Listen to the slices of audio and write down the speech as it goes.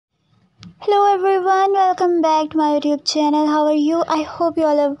Hello everyone, welcome back to my YouTube channel. How are you? I hope you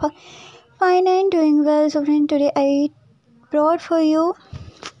all are fine and doing well. So friend, today I brought for you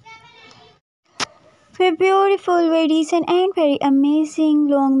very beautiful, very decent and very amazing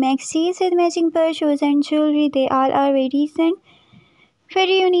long maxies with matching purses and jewelry. They all are very decent,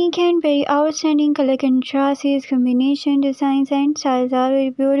 very unique and very outstanding. Color contrasts, combination, designs and styles are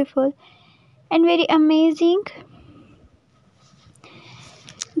very beautiful and very amazing.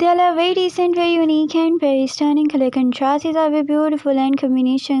 They all are very decent, very unique and very stunning. Color contrasts are very beautiful and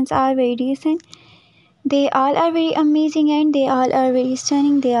combinations are very decent. They all are very amazing and they all are very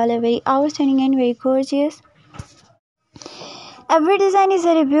stunning. They all are very outstanding and very gorgeous. Every design is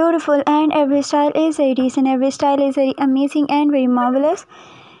very beautiful and every style is very decent. Every style is very amazing and very marvelous.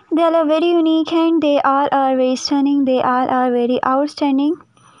 They all are very unique and they all are very stunning. They all are very outstanding.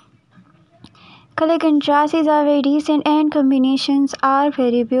 Color contrasts are very decent and combinations are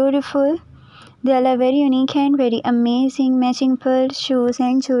very beautiful. They all are very unique and very amazing. Matching pearls, shoes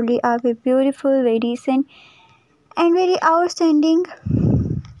and jewelry are very beautiful, very decent and very outstanding.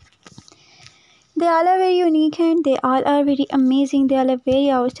 They all are very unique and they all are very amazing. They all are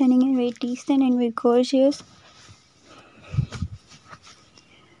very outstanding and very decent and very gorgeous.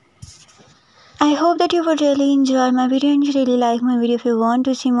 I hope that you would really enjoy my video and you really like my video. If you want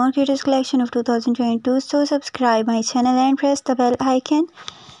to see more curious collection of 2022, so subscribe my channel and press the bell icon.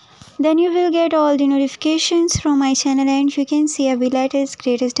 Then you will get all the notifications from my channel and you can see every latest,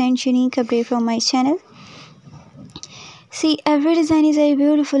 greatest and unique update from my channel. See, every design is very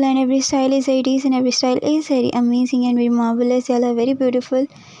beautiful and every style is very decent. Every style is very amazing and very marvelous. They all are very beautiful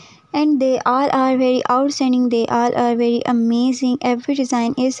and they all are very outstanding. They all are very amazing. Every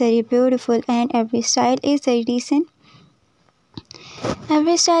design is very beautiful and every style is very decent.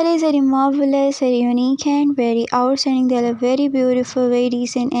 Every style is very marvelous, very unique and very outstanding. They all are very beautiful, very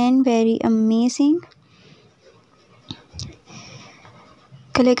decent and very amazing.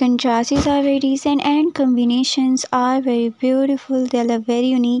 Color contrasts are very decent and combinations are very beautiful. They all are very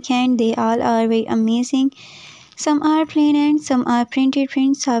unique and they all are very amazing. Some are plain and some are printed.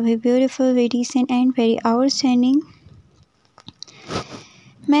 Prints are very beautiful, very decent and very outstanding.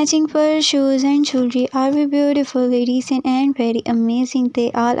 Matching pearls, shoes and jewelry are very beautiful, very decent and very amazing.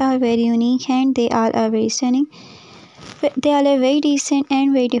 They all are very unique and they all are very stunning. They all are very decent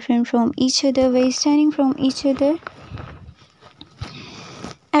and very different from each other, very stunning from each other.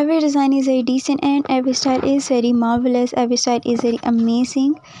 Every design is very decent and every style is very marvelous. Every style is very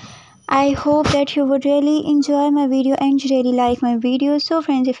amazing. I hope that you would really enjoy my video and you really like my video. So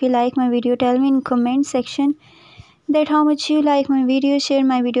friends, if you like my video, tell me in comment section that how much you like my video. Share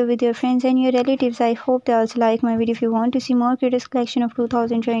my video with your friends and your relatives. I hope they also like my video. If you want to see more curious collection of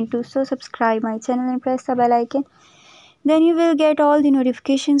 2022, so subscribe my channel and press the bell icon. Then you will get all the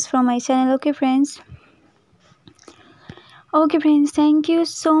notifications from my channel. Okay friends, thank you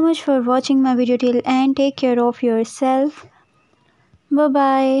so much for watching my video till and take care of yourself. Bye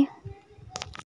bye.